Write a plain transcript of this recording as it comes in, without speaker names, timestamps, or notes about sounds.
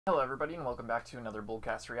Hello everybody and welcome back to another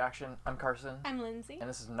Bullcast reaction. I'm Carson. I'm Lindsay. And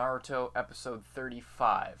this is Naruto episode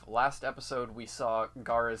 35. Last episode we saw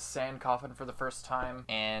Gaara's sand coffin for the first time,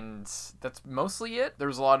 and that's mostly it. There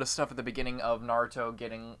was a lot of stuff at the beginning of Naruto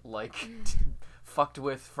getting, like, fucked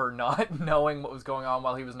with for not knowing what was going on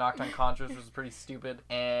while he was knocked unconscious, which was pretty stupid.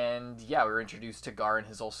 And yeah, we were introduced to Gaara and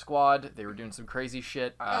his whole squad. They were doing some crazy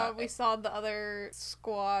shit. We saw the other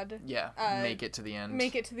squad make it to the end.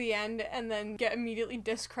 Make it to the end and then get immediately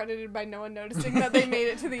discredited by no one noticing that they made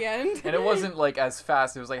it to the end. And it wasn't like as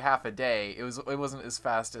fast. It was like half a day. It wasn't as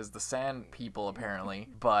fast as the sand people apparently,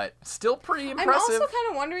 but still pretty impressive. I'm also kind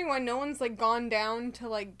of wondering why no one's like gone down to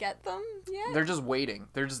like get them yet. They're just waiting.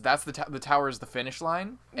 That's the tower is the finish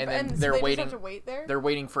line, and then so they're they waiting. Just have to wait there? They're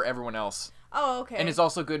waiting for everyone else. Oh, okay. And it's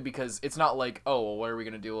also good because it's not like, oh, well, what are we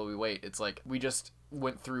gonna do while we wait? It's like we just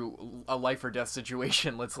went through a life or death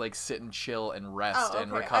situation. Let's like sit and chill and rest and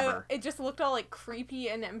recover. It just looked all like creepy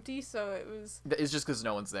and empty, so it was. It's just because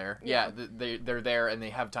no one's there. Yeah, they're there and they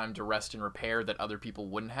have time to rest and repair that other people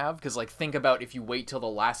wouldn't have. Because like think about if you wait till the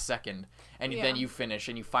last second and then you finish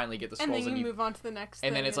and you finally get the scrolls and then you move on to the next.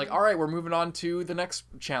 And then it's like, all right, we're moving on to the next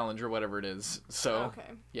challenge or whatever it is. So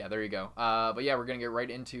yeah, there you go. But yeah, we're gonna get right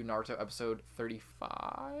into Naruto episode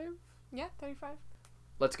 35. Yeah, 35.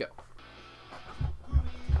 Let's go.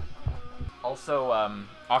 Also,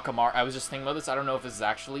 Akamaru, I was just thinking about this. I don't know if this is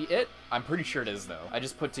actually it. I'm pretty sure it is, though. I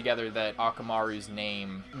just put together that Akamaru's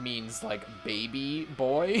name means, like, baby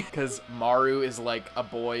boy, because Maru is, like, a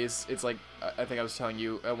boy's. It's like, I think I was telling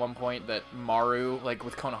you at one point that Maru, like,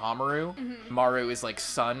 with Konohamaru, Maru is, like,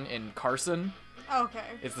 son in Carson. Okay.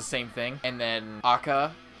 It's the same thing. And then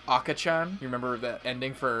Aka-chan, you remember the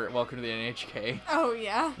ending for Welcome to the NHK? Oh,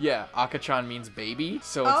 yeah? Yeah, Aka-chan means baby,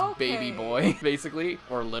 so it's baby boy, basically,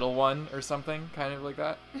 or little one or something, kind of like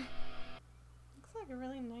that. Looks like a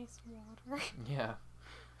really nice water. Yeah.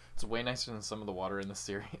 It's way nicer than some of the water in the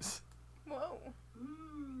series. Whoa.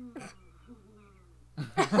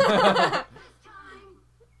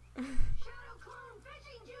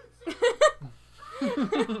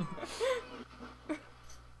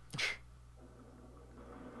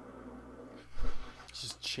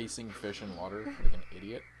 Just chasing fish in water like an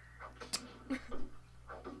idiot.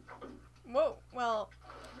 Whoa, well,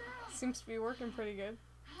 seems to be working pretty good.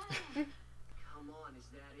 Come on, is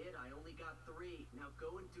that it? I only got 3. Now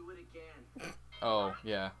go and do it again. Oh,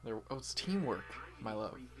 yeah. It's teamwork, my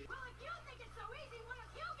love. Well, if you think it's so easy, what if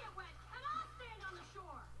you get wet and I'll stand on the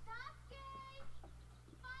shore? Sasuke!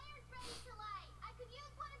 Fire's ready to light. I could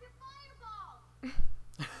use one of your fireballs.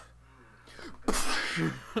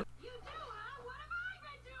 You do, huh? What have I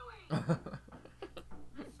been doing?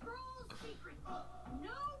 The scroll's secret.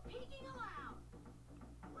 No peeking allowed.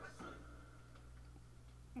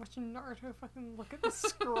 Watching Naruto fucking look at the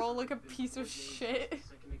scroll like a piece of shit.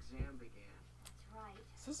 Second exam began. That's right.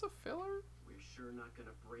 Is this a filler? We're sure not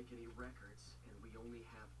gonna break any records, and we only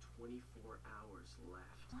have 24 hours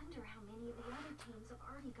left. Wonder how many of the other teams have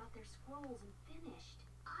already got their scrolls and finished.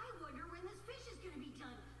 I wonder when this fish is gonna be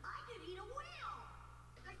done. I could eat a whale.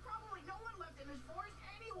 There's probably no one left in this forest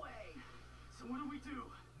anyway. So what do we do?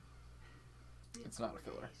 It's not a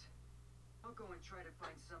filler. I'll go and try to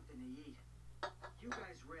find something to eat. You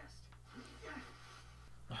guys rest.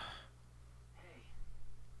 Hey.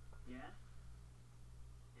 Yeah?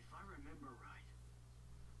 If I remember right,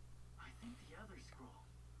 I think the other scroll,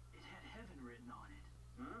 it had heaven written on it.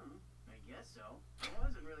 I guess so. I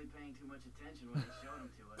wasn't really paying too much attention when they showed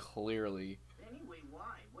them to us. Clearly. Anyway,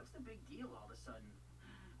 why? What's the big deal all of a sudden?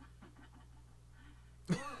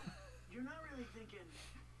 Whoa, you're not really thinking...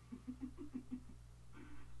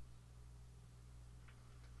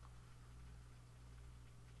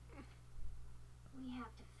 We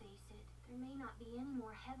have to face it. There may not be any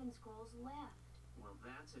more heaven scrolls left. Well,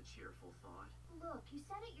 that's a cheerful thought. Look, you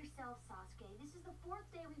said it yourself, Sasuke. This is the 4th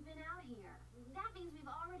day we've been out here. That means we've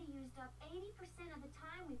already used up 80% of the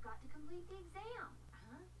time we've got to complete the exam.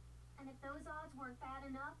 Huh? And if those odds weren't bad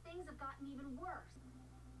enough, things have gotten even worse.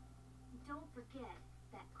 Don't forget,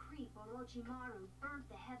 that creep Orochimaru burnt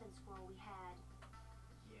the heaven scroll we had.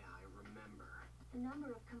 Yeah, I remember. The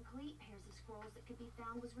number of complete pairs of scrolls that could be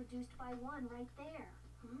found was reduced by 1 right there.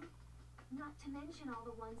 Not to mention all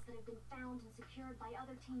the ones that have been found and secured by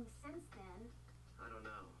other teams since then. I don't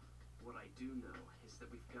know. What I do know is that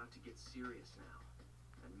we've got to get serious now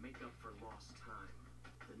and make up for lost time.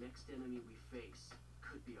 The next enemy we face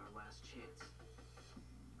could be our last chance.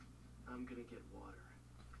 I'm gonna get water.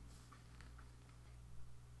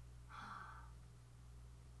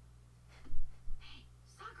 Hey,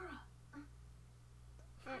 Sakura!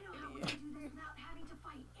 I know how we can do this without having to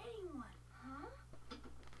fight anyone. Huh?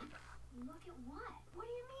 Look at what? What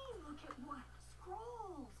do you mean?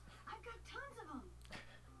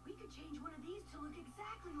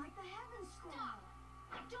 exactly like the Heaven Scroll. Stop!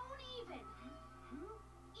 Don't even!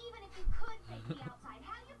 Even if you could fake the outside,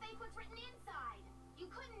 how do you fake what's written inside? You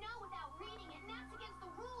couldn't know without reading it, and that's against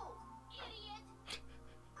the rules, idiot!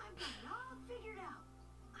 I've got it all figured out.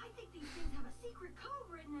 I think these things have a secret code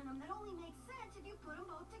written in them that only makes sense if you put them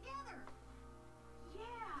both together.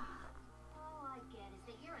 Yeah. All I get is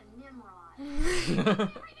that you're a Nimrod. You never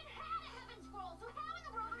even had a Heaven Scroll, so how in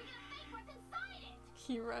the world are we gonna fake what's inside it?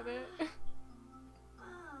 He read it.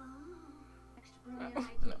 Next brilliant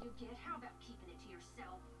idea you get, how about keeping it to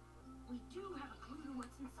yourself? We do have a clue to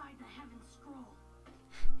what's inside the Heaven Scroll.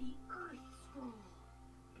 The Earth Scroll.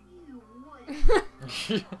 You would.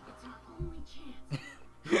 It's our only chance.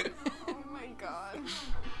 Oh my god.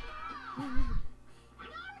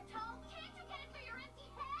 Naruto, can't you get it through your empty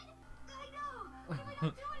head? I know. If we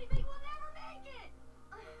don't do anything, we'll never make it.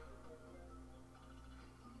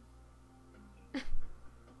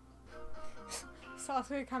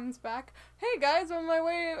 Sasuke comes back. Hey guys, on my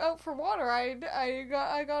way out for water, I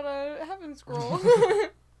got a Heaven Scroll.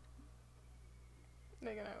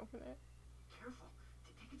 They're gonna open it. Careful.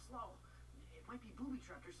 Take it slow. It might be booby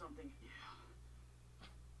trapped or something. Yeah.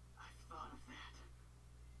 I've thought of that.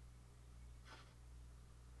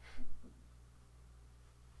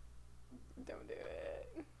 Don't do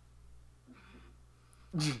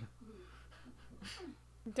it.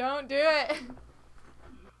 Don't do it.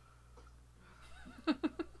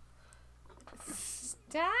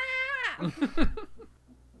 Stop. There's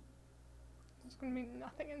gonna be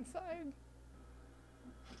nothing inside.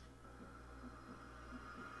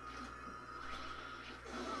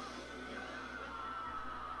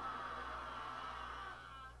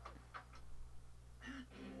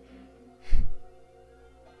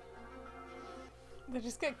 They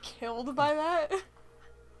just get killed by that?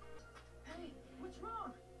 Hey, what's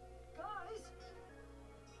wrong? Guys?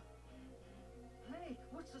 Hey,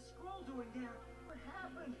 what's the scroll doing there? What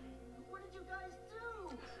happened? What did you guys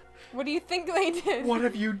do? What do you think they did? What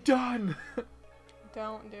have you done?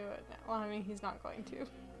 Don't do it now. Well, I mean, he's not going to.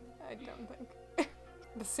 I don't think.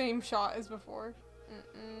 The same shot as before.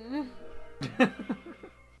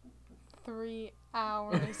 3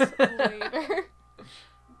 hours later.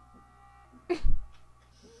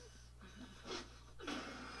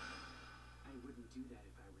 I wouldn't do that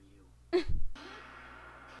if I were you.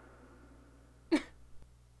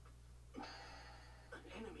 An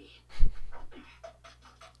enemy.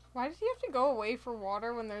 Why did he have to go away for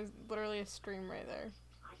water when there's literally a stream right there?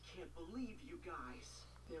 I can't believe you guys.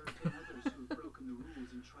 There have been others who've broken the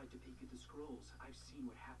rules and tried to peek at the scrolls. I've seen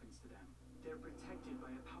what happens to them. They're protected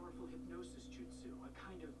by a powerful hypnosis jutsu, a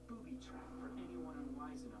kind of booby trap for anyone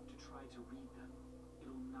unwise enough to try to read them.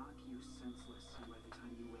 It'll knock you senseless by the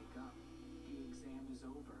time you wake up. The exam is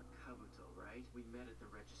over. Kabuto, right? We met at the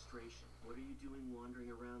registration. What are you doing wandering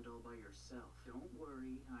around all by yourself? Don't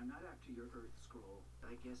worry, I'm not after your Earth Scroll.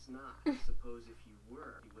 I guess not. Suppose if you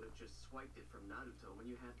were, you would have just swiped it from Naruto when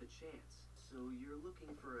you had the chance. So you're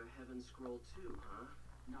looking for a Heaven Scroll too, huh?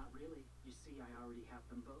 Not really. You see, I already have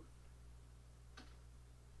them both.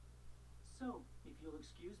 So, if you'll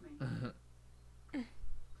excuse me.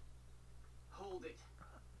 Hold it.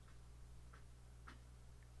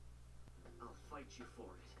 I'll fight you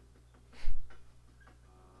for it.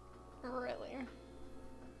 Really?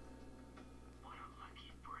 What a lucky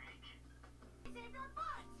break. Saved our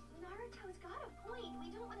butts. Naruto's got a point. We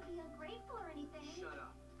don't want to be ungrateful or anything. Shut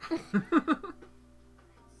up.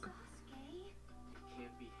 Sasuke. It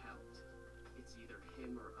can't be helped. It's either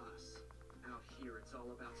him or us. Out here, it's all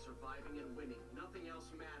about surviving and winning. Nothing else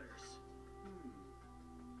matters.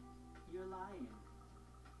 You're lying.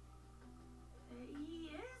 He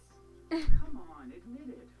is? Come on, admit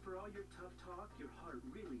it. For all your tough talk, your heart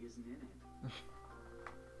really isn't in it.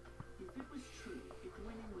 If it was true, if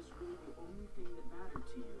winning was really the only thing that mattered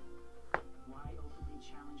to you, why openly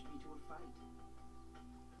challenge me to a fight?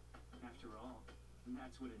 After all,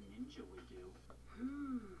 that's what a ninja would do.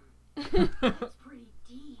 That's pretty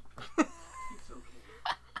deep. It's okay.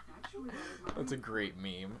 Actually, that is my That's a great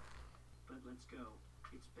meme. But let's go.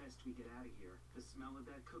 It's best we get out of here. The smell of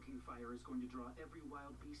that cooking fire is going to draw every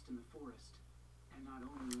wild beast in the forest. And not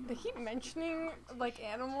only They keep mentioning, like,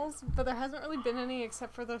 animals, but there hasn't really been any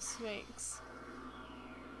except for those snakes.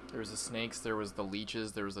 There was the snakes, there was the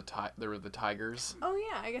leeches, there were the tigers. Oh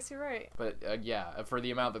yeah, I guess you're right. But yeah, for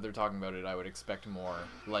the amount that they're talking about it, I would expect more.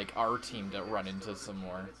 Like our team to run into some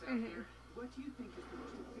more. What do you think is the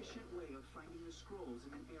most efficient way of finding the scrolls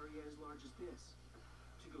in an area as large as this?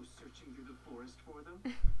 To go searching through the forest for them?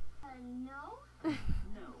 No?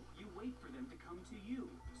 No, you wait for them to come to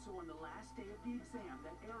you. So So on the last day of the exam,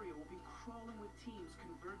 that area will be crawling with teams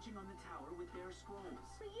converging on the tower with their scrolls.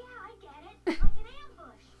 But yeah, I get it. Like an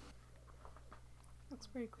ambush. That's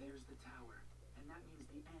pretty cool. There's the tower, and that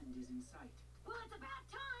means the end is in sight. Well, it's about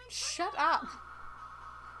time. Shut up.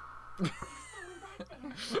 Someone back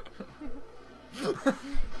there.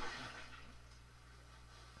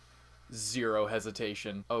 Zero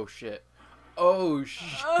hesitation. Oh shit. Oh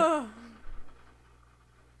shit. Ugh.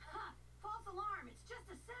 Ha! False alarm. It's just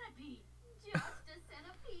a centipede. Just a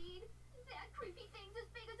centipede. That creepy thing's as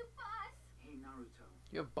big as a bus. Hey, Naruto,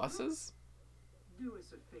 You have buses? do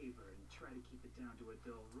us a favor and try to keep it down to a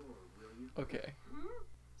dull roar, will you? Okay. Hmm?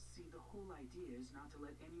 See, the whole idea is not to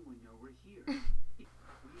let anyone know we're here. We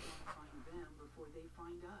want to find them before they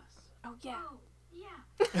find us. Oh yeah. Oh, yeah.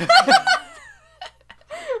 It's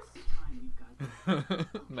the time we've got.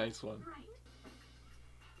 Nice one. Right.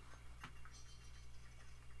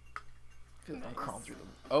 I feel like I'm crawling through them.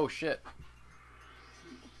 Oh shit.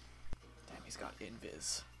 Damn, he's got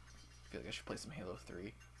invis. I feel like I should play some Halo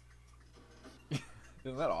 3.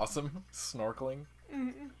 Isn't that awesome? Snorkeling.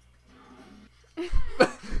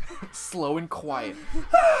 Slow and quiet.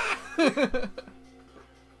 I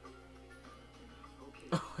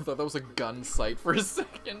thought that was a gun sight for a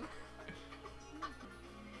second.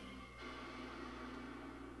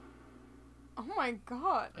 Oh my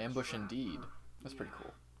god. Ambush indeed. That's pretty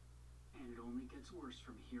cool. And it only gets worse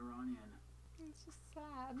from here on in. It's just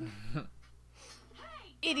sad.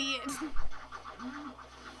 Idiot.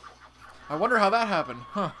 I wonder how that happened.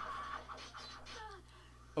 Huh.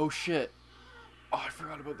 Oh shit. Oh, I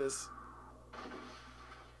forgot about this.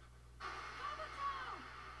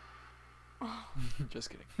 Just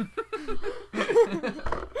kidding. Well,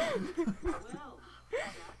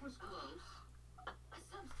 that was close. A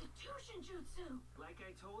substitution jutsu. Like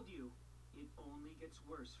I told you, it only gets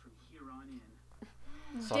worse from here on in.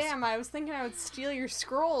 Damn, I was thinking I would steal your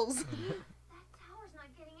scrolls. That tower's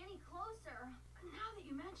not getting any closer. Now that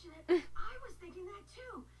you mention it, I was thinking that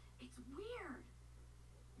too. It's weird.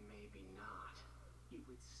 Maybe not. It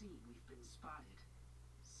would seem we've been spotted.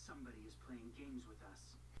 Somebody is playing games with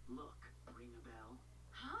us. Look, ring a bell.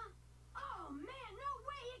 Huh? Oh man, no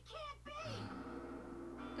way, it can't be!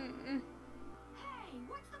 Hey,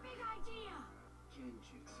 what's the big idea?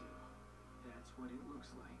 Genjutsu. That's what it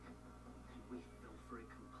looks like. And we fell for it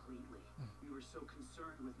completely. We were so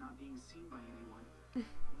concerned with not being seen by anyone.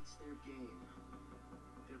 What's their game?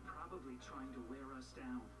 They're probably trying to wear us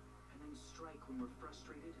down, and then strike when we're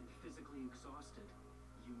frustrated and physically exhausted.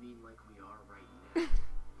 You mean like we are right now?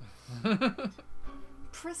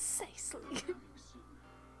 Precisely. Coming soon.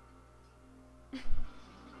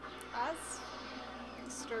 That's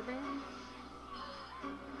disturbing.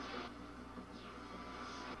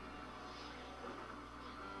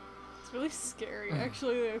 It's really scary.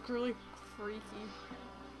 Actually, like really freaky.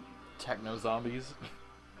 Techno zombies.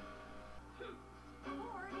 4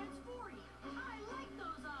 against 40. I like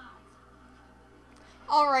those odds.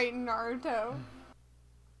 Alright, Naruto.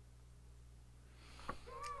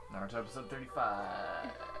 Naruto episode 35.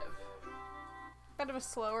 Bit of a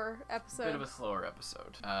slower episode. Bit of a slower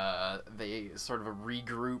episode. They sort of a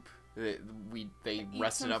regroup. They Eat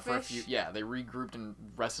rested some up for a fish. few. Yeah, they regrouped and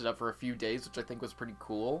rested up for a few days, which I think was pretty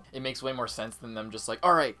cool. It makes way more sense than them just like,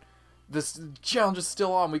 all right, this challenge is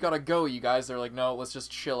still on. We gotta go, you guys. They're like, no, let's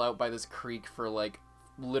just chill out by this creek for like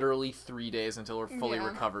literally 3 days until we're fully Yeah.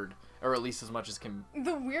 recovered, or at least as much as can.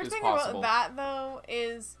 The weird is thing possible. about that though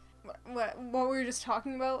is what we were just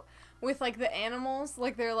talking about with like the animals.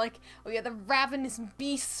 Like they're like, oh yeah, the ravenous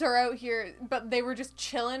beasts are out here, but they were just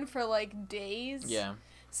chilling for like days. Yeah.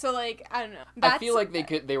 So like I don't know. I feel like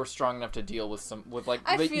they were strong enough to deal with like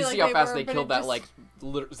I you feel see like how they fast were, they but killed it that just- like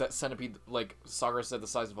that centipede, like Sakura said, the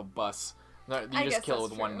size of a bus. No, you I just guess kill it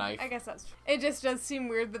that's with one true. knife. I guess that's true. It just does seem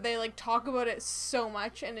weird that they like talk about it so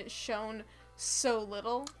much and it's shown so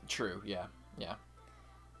little. True. Yeah. Yeah.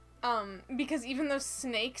 Because even those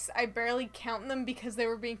snakes, I barely count them because they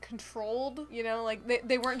were being controlled. You know, like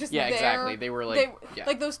they weren't just Yeah. there. Exactly. They were like yeah.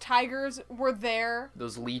 Like those tigers were there.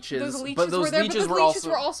 Those leeches. Those leeches but those were there, leeches but were those leeches also.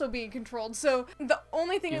 were also being controlled. So the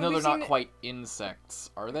only thing Even that though we've they're seen, not quite insects,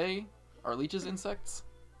 are they? Are leeches insects?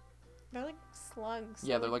 they're like slugs.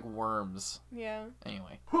 Yeah, they're like worms. Yeah.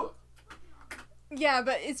 Anyway. Yeah,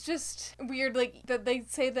 but it's just weird, like that they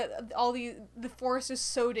say that the forest is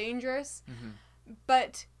so dangerous,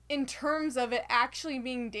 but in terms of it actually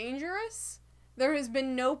being dangerous, there has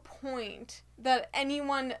been no point that any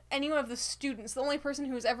one of the students, the only person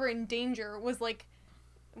who was ever in danger was like,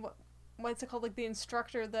 what's it called, like the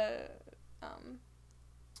instructor, the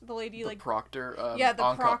the lady, The like proctor. yeah, the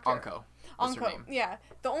proctor. Anko. That's her Anko. name. Yeah,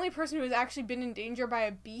 the only person who has actually been in danger by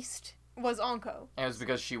a beast was Anko. And it was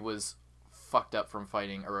because she was fucked up from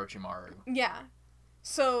fighting Orochimaru. Yeah,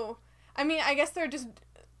 so I mean, I guess they're just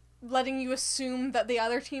letting you assume that the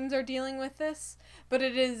other teams are dealing with this, but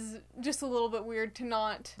it is just a little bit weird to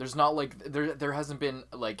not. There's not like there hasn't been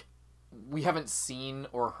like we haven't seen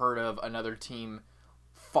or heard of another team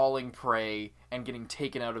falling prey and getting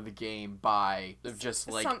taken out of the game by just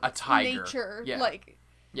like a tiger. Nature, yeah. like.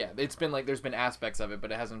 Yeah, it's been like there's been aspects of it, but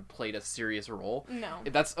it hasn't played a serious role. No.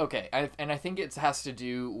 That's okay. And I think it has to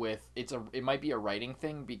do with it might be a writing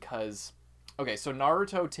thing because okay, so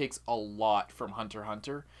Naruto takes a lot from Hunter x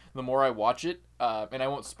Hunter. The more I watch it, and I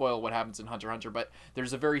won't spoil what happens in Hunter x Hunter, but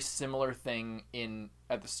there's a very similar thing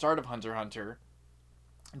at the start of Hunter x Hunter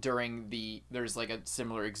there's like a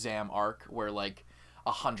similar exam arc where like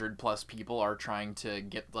 100+ people are trying to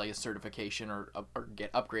get like a certification or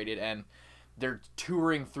get upgraded, and they're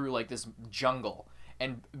touring through like this jungle,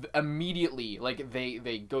 and immediately like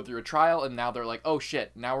they go through a trial, and now they're like, oh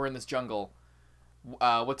shit, now we're in this jungle.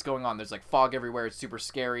 What's going on? There's like fog everywhere. It's super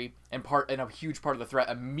scary, and a huge part of the threat.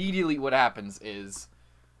 Immediately, what happens is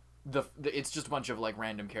it's just a bunch of like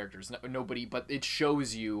random characters. Nobody, but it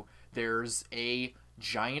shows you there's a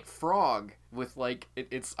giant frog with like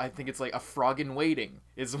I think it's like a frog in waiting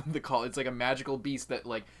is what they call it. It's like a magical beast that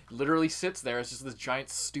like literally sits there. It's just this giant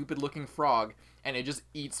stupid looking frog, and it just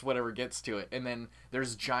eats whatever gets to it. And then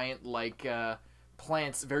there's giant like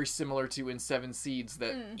plants very similar to in Seven Seeds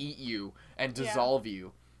that eat you and dissolve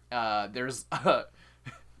you. There's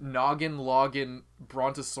Noggin Loggin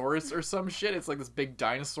Brontosaurus or some shit. It's like this big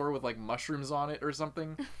dinosaur with like mushrooms on it or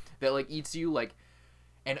something that like eats you like.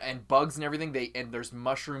 And bugs and everything, there's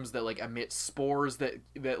mushrooms that like emit spores that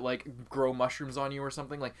like grow mushrooms on you or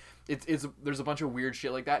something. Like there's a bunch of weird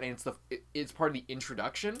shit like that, and it's part of the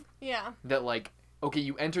introduction. Yeah. That like, okay,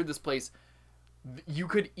 you entered this place, you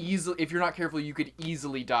could easily, if you're not careful, you could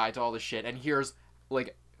easily die to all this shit. And here's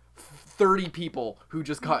like 30 people who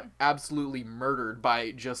just got absolutely murdered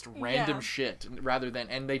by just random shit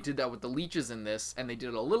and they did that with the leeches in this, and they did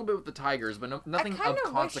it a little bit with the tigers, but nothing of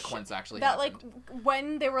consequence actually that happened. Like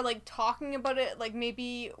when they were like talking about it, like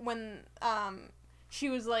maybe when she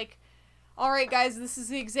was like, all right guys, this is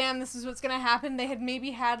the exam, this is what's gonna happen, they had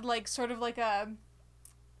maybe had like sort of like a,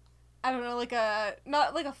 I don't know, like a,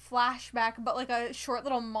 not like a flashback, but like a short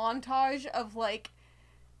little montage of like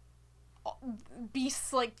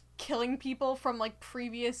beasts like killing people from like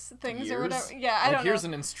previous things or whatever. Yeah, I don't know. Here's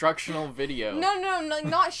an instructional video. No,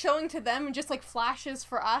 not showing to them, just like flashes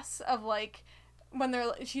for us of like when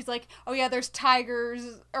she's like, oh yeah, there's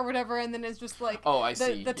tigers or whatever, and then it's just like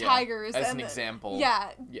the tigers as and an example.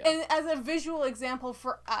 Yeah, and as a visual example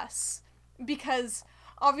for us, because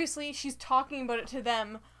obviously she's talking about it to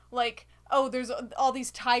them like, oh, there's all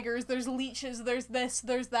these tigers, there's leeches, there's this,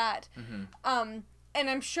 there's that. And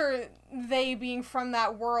I'm sure they, being from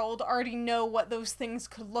that world, already know what those things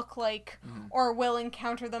could look like or will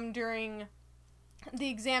encounter them during the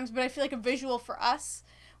exams. But I feel like a visual for us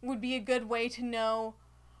would be a good way to know,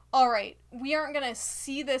 all right, we aren't going to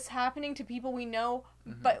see this happening to people we know,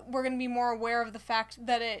 but we're going to be more aware of the fact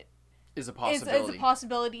that it is a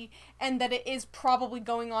possibility, and that it is probably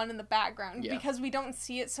going on in the background because we don't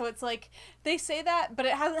see it. So it's like they say that, but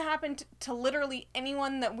it hasn't happened to literally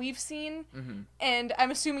anyone that we've seen, and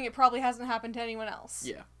I'm assuming it probably hasn't happened to anyone else.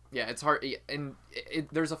 Yeah, it's hard, and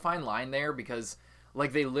there's a fine line there because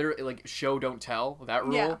like they literally like show don't tell, that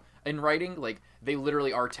rule in writing. Like they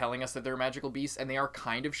literally are telling us that they're magical beasts, and they are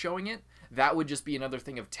kind of showing it. That would just be another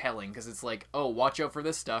thing of telling, because it's like, oh, watch out for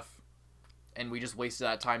this stuff. And we just wasted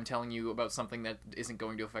that time telling you about something that isn't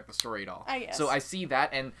going to affect the story at all. I guess. So I see that,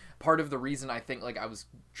 and part of the reason I think, like, I was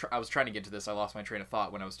trying to get to this, I lost my train of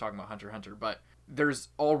thought when I was talking about Hunter x Hunter, but they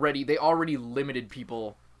already limited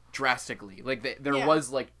people drastically. Like, there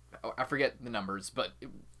was, like, I forget the numbers, but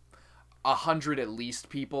 100 at least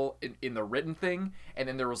people in the written thing, and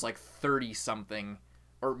then there was, like, 30-something,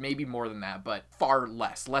 or maybe more than that, but far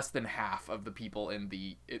less than half of the people in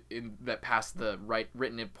that passed the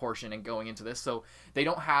written portion and going into this. So they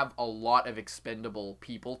don't have a lot of expendable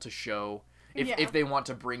people to show if they want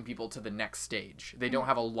to bring people to the next stage. They don't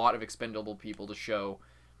have a lot of expendable people to show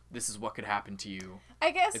this is what could happen to you,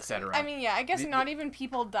 I guess, etc. I mean, yeah, I guess not even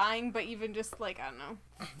people dying, but even just like, I don't know,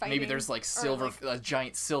 fighting. Maybe there's like a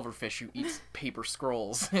giant silverfish who eats paper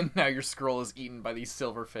scrolls, and now your scroll is eaten by these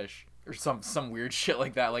silverfish. Or some weird shit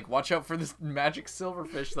like that. Like, watch out for this magic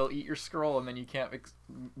silverfish. They'll eat your scroll, and then you can't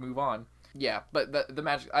move on. Yeah, but the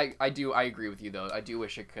magic... I agree with you, though. I do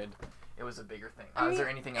wish it it was a bigger thing. I mean, is there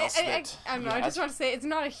anything else I don't know. I just want to say it's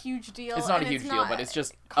not a huge deal. It's not a and huge deal, but it's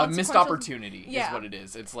just a consequential. missed opportunity is Yeah. what it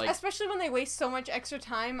is. It's like... Especially when they waste so much extra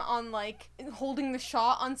time on, like, holding the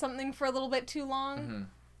shot on something for a little bit too long. Mm-hmm.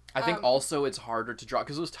 I think also it's harder to draw,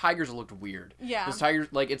 because those tigers looked weird. Yeah. Those tigers,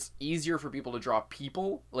 like, it's easier for people to draw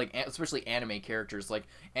people, like, especially anime characters. Like,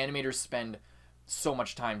 animators spend so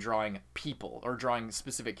much time drawing people or drawing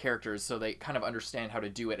specific characters, so they kind of understand how to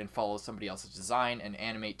do it and follow somebody else's design and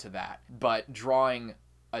animate to that. But drawing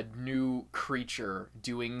a new creature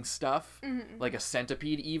doing stuff, like a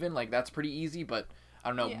centipede even, like, that's pretty easy, but... I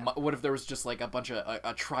don't know, Yeah. what if there was just, like, a bunch of,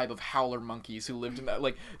 a tribe of howler monkeys who lived in that,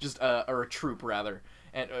 like, just, or a troop, rather,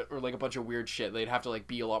 and or, like, a bunch of weird shit. They'd have to, like,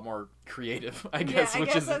 be a lot more creative, I guess. Yeah, I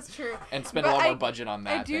guess that's true. And spend a But lot more budget on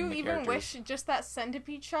that I do than the even characters. wish just that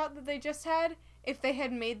centipede shot that they just had, if they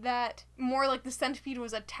had made that more like the centipede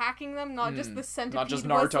was attacking them, not just the centipede Not just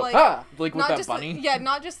was, Naruto, like... like, with not that just bunny.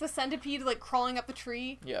 not just the centipede, like, crawling up the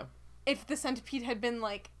tree. Yeah. If the centipede had been,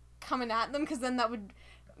 like, coming at them, because then that would...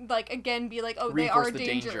 like, again, be like, oh, Reinforce they are the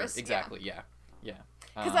dangerous. danger. Exactly, yeah.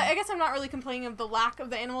 Because I guess I'm not really complaining of the lack of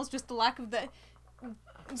the animals, just the lack of the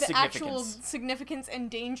actual significance and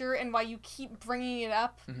danger, and why you keep bringing it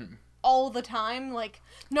up all the time. Like,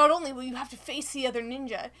 not only will you have to face the other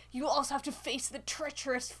ninja, you also have to face the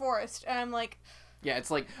treacherous forest. And I'm like... Yeah,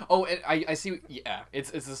 it's like, oh, I see, yeah,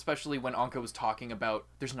 it's especially when Anka was talking about,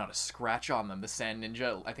 there's not a scratch on them, the Sand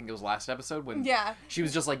Ninja, I think it was last episode, when she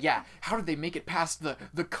was just like, yeah, how did they make it past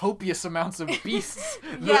the copious amounts of beasts?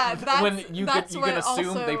 When you can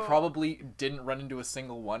assume they probably didn't run into a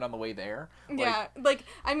single one on the way there. Yeah, like,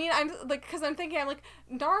 I mean, I'm, like, because I'm thinking, I'm like,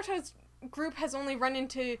 Naruto's group has only run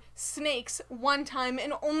into snakes one time,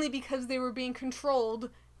 and only because they were being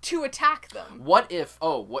controlled to attack them. What if,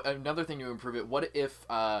 another thing to improve it, what if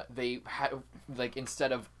they had, like,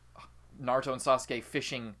 instead of Naruto and Sasuke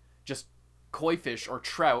fishing just koi fish or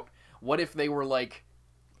trout, what if they were, like...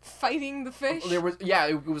 fighting the fish? There was, yeah,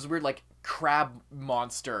 it was weird, like, crab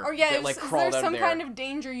monster or, yeah, that, like, crawled out there's some there. kind of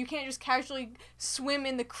danger. You can't just casually swim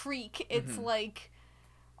in the creek. It's like,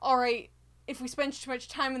 alright, if we spend too much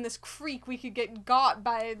time in this creek, we could get got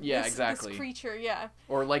by this creature,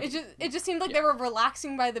 Or, like... It just seemed like they were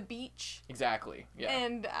relaxing by the beach. Exactly, yeah.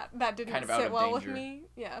 And that didn't kind of sit well danger. with me.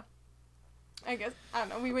 Yeah. I guess, I don't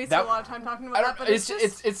know, we wasted a lot of time talking about that, but it's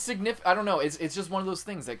significant. I don't know, it's just one of those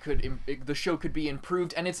things that could, the show could be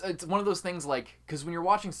improved, and it's one of those things, like, because when you're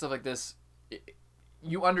watching stuff like this,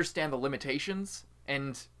 you understand the limitations,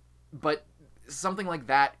 but something like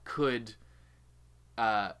that could,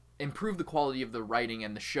 improve the quality of the writing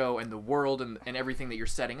and the show and the world and everything that you're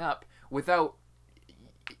setting up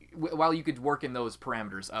while you could work in those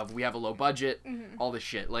parameters of, we have a low budget, all this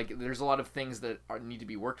shit. Like, there's a lot of things that need to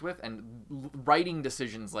be worked with, and writing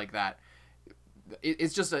decisions like that,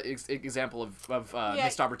 it's just an example of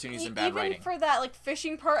missed opportunities and bad writing. Even for that, like,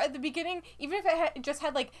 fishing part at the beginning, even if it just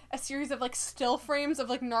had, like, a series of, like, still frames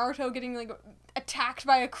of, like, Naruto getting, like, attacked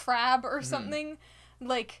by a crab or something,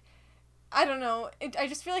 like... I don't know. I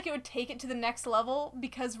just feel like it would take it to the next level,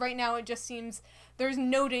 because right now it just seems there's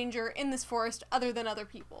no danger in this forest other than other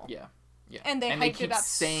people. Yeah. Yeah. And they hyped it up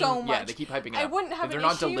so much. Yeah, they keep hyping it up. I wouldn't have they're an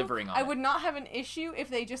not issue. delivering on I it. would not have an issue if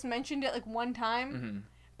they just mentioned it like one time.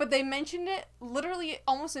 But they mentioned it literally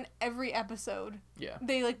almost in every episode. Yeah.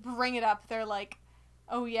 They like bring it up. They're like,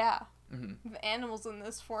 "Oh yeah, the animals in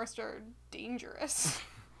this forest are dangerous."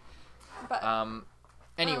 But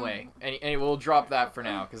Anyway, we'll drop that for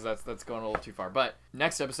now, because that's going a little too far. But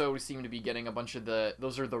next episode, we seem to be getting a bunch of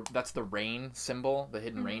that's the rain symbol, the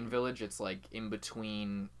hidden rain village. It's like in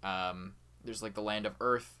between, there's like the land of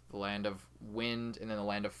earth, the land of wind, and then the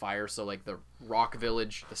land of fire. So like the rock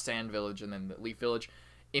village, the sand village, and then the leaf village.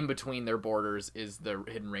 In between their borders is the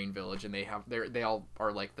hidden rain village, and they all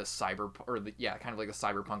are like the kind of like the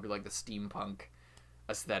cyberpunk or like the steampunk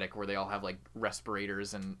aesthetic, where they all have like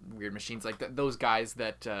respirators and weird machines, like those guys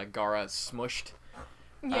that Gaara smushed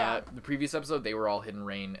the previous episode. They were all hidden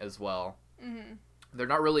rain as well. They're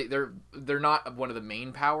not really they're not one of the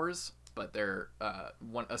main powers, but they're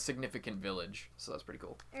a significant village, so that's pretty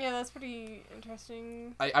cool. Yeah, that's pretty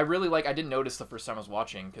interesting. I really like, I didn't notice the first time I was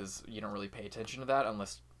watching, because you don't really pay attention to that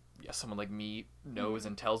unless someone like me knows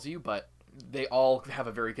and tells you, but they all have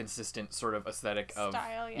a very consistent sort of aesthetic of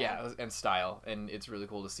style, and style, and it's really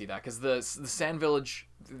cool to see that, because the Sand Village,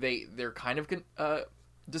 they're kind of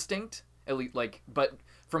distinct, at least, like, but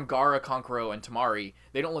from Gaara, Kankuro, and Tamari,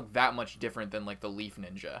 they don't look that much different than like the Leaf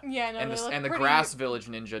Ninja. Yeah, no, and the Grass Village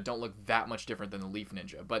Ninja don't look that much different than the Leaf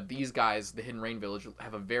Ninja, but these guys, the Hidden Rain Village,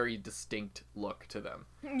 have a very distinct look to them.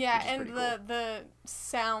 Yeah, and cool. the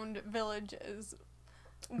Sound Village is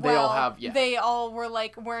They all have, yeah. They all were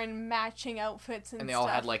like wearing matching outfits and they stuff. all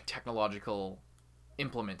had like technological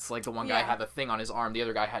implements. Like the one guy had the thing on his arm, the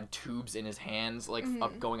other guy had tubes in his hands, like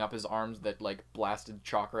going up his arms that like blasted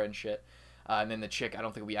chakra and shit. And then the chick, I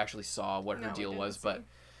don't think we actually saw what her deal was, but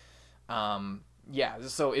yeah.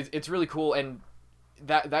 So it's really cool, and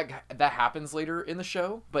that happens later in the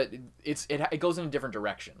show, but it goes in a different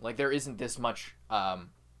direction. Like there isn't this much.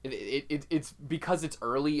 It's because it's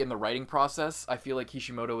early in the writing process. I feel like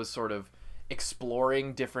Kishimoto is sort of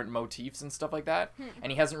exploring different motifs and stuff like that,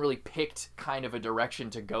 and he hasn't really picked kind of a direction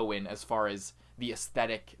to go in as far as the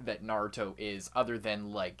aesthetic that Naruto is, other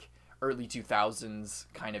than like early 2000s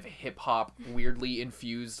kind of hip hop weirdly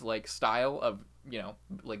infused like style of, you know,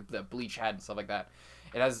 like the Bleach had and stuff like that.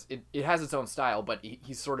 It has its own style, but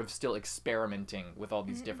he's sort of still experimenting with all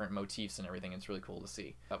these different motifs and everything. It's really cool to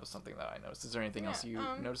see. That was something that I noticed. Is there anything else you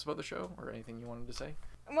noticed about the show, or anything you wanted to say?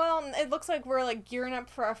 Well, it looks like we're like gearing up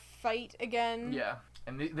for a fight again. Yeah,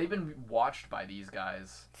 and they've been watched by these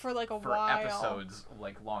guys for like a for while. episodes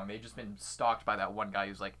like long. They've just been stalked by that one guy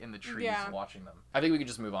who's like in the trees watching them. I think we could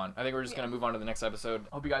just move on. I think we're just gonna move on to the next episode.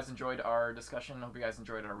 Hope you guys enjoyed our discussion. Hope you guys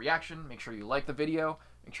enjoyed our reaction. Make sure you like the video.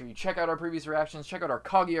 Make sure you check out our previous reactions. Check out our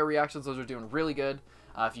Kaguya reactions. Those are doing really good.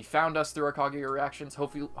 If you found us through our Kaguya reactions,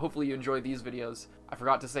 hopefully you enjoy these videos. I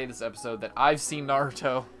forgot to say this episode that I've seen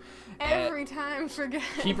Naruto. Every time, forget.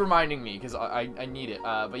 Keep reminding me, because I need it.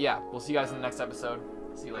 But yeah, we'll see you guys in the next episode.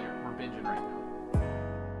 See you later. We're binging right now.